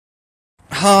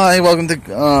Hi, welcome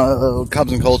to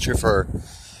Cubs and Culture for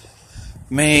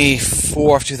May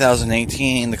 4th,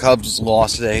 2018. The Cubs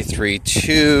lost today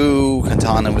 3-2.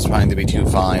 Quintana was trying to be too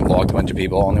fine, blocked a bunch of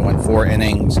people, only went 4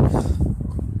 innings.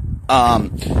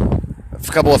 A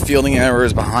couple of fielding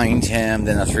errors behind him,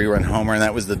 then a 3-run homer, and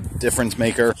that was the difference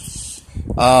maker. This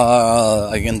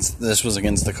was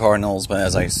against the Cardinals, but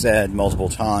as I said multiple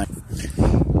times,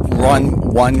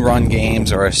 one-run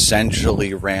games are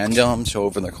essentially random, so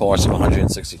over the course of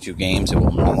 162 games, it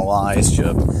will normalize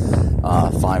to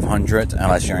 500,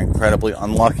 unless you're incredibly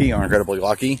unlucky or incredibly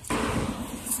lucky.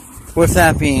 With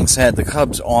that being said, the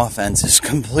Cubs' offense is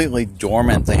completely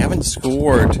dormant. They haven't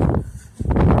scored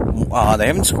more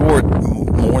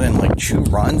than like 2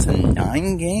 runs in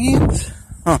 9 games.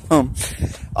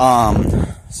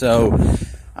 So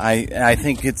I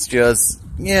think it's just,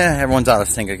 everyone's out of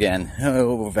sync again.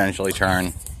 It'll eventually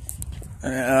turn.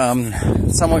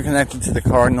 Someone connected to the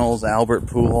Cardinals, Albert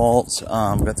Pujols,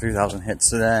 got 3,000 hits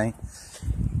today.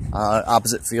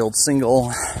 Opposite field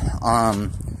single.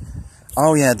 Then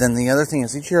the other thing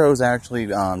is Ichiro's actually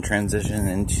transitioned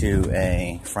into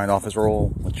a front office role,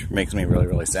 which makes me really,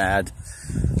 really sad.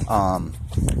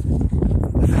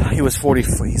 He's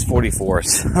 44,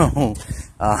 so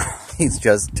he's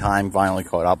just, time finally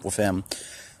caught up with him.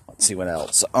 Let's see what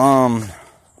else. I'm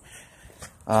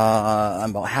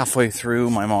about halfway through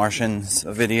my Martians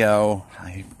video.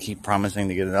 I keep promising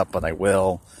to get it up, but I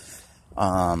will.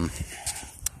 Let's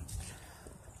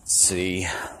see.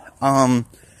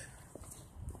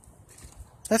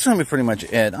 That's gonna be pretty much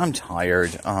it. I'm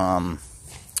tired. Been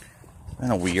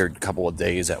a weird couple of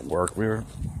days at work.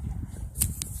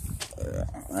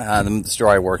 The store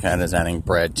I work at is adding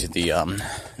bread to the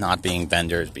not being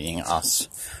vendors, being us.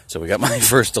 So we got my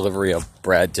first delivery of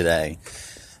bread today.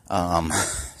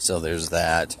 So there's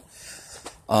that.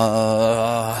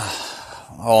 All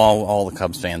the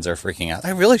Cubs fans are freaking out. I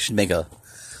really should make a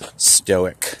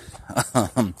stoic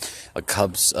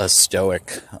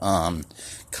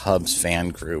Cubs fan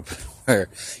group where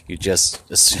you just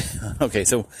okay.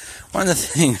 So one of the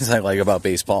things I like about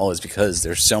baseball is because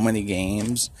there's so many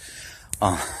games.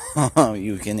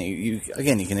 You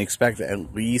can expect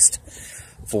at least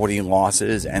 40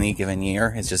 losses any given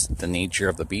year. It's just the nature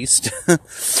of the beast.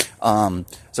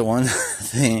 So one of the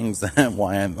things that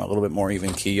why I'm a little bit more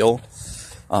even keel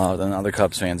than other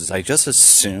Cubs fans is I just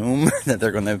assume that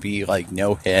they're going to be like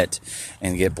no hit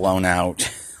and get blown out.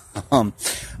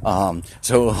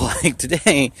 So like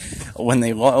today when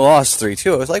they lost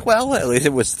 3-2, I was like, well, at least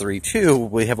it was 3-2.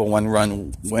 We have a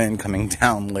 1-run win coming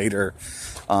down later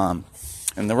in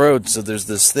the road. So there's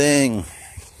this thing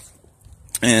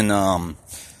in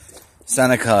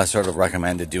Seneca sort of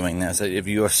recommended doing this. If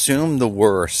you assume the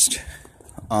worst,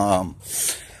 like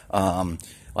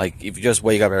if you just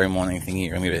wake up every morning thinking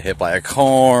you're gonna get hit by a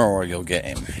car or you'll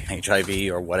get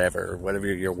HIV or whatever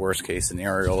your worst case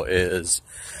scenario is,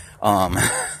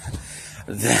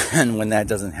 then when that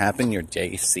doesn't happen, your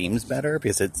day seems better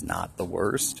because it's not the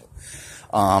worst.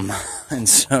 And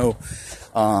so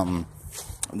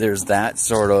there's that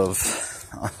sort of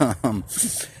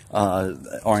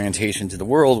orientation to the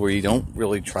world where you don't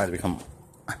really try to become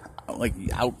like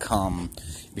the outcome,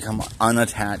 become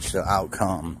unattached to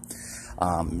outcome.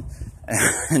 And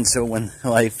so when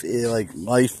life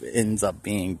ends up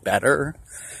being better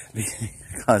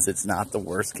because it's not the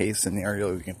worst case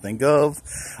scenario you can think of,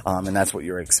 and that's what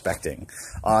you're expecting.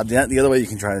 The other way you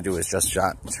can try to do is just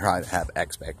try to have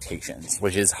expectations,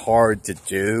 which is hard to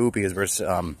do because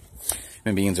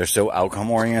human beings are so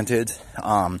outcome oriented.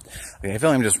 I feel like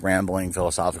I'm just rambling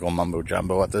philosophical mumbo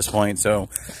jumbo at this point. So,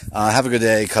 have a good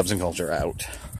day. Cubs and Culture out.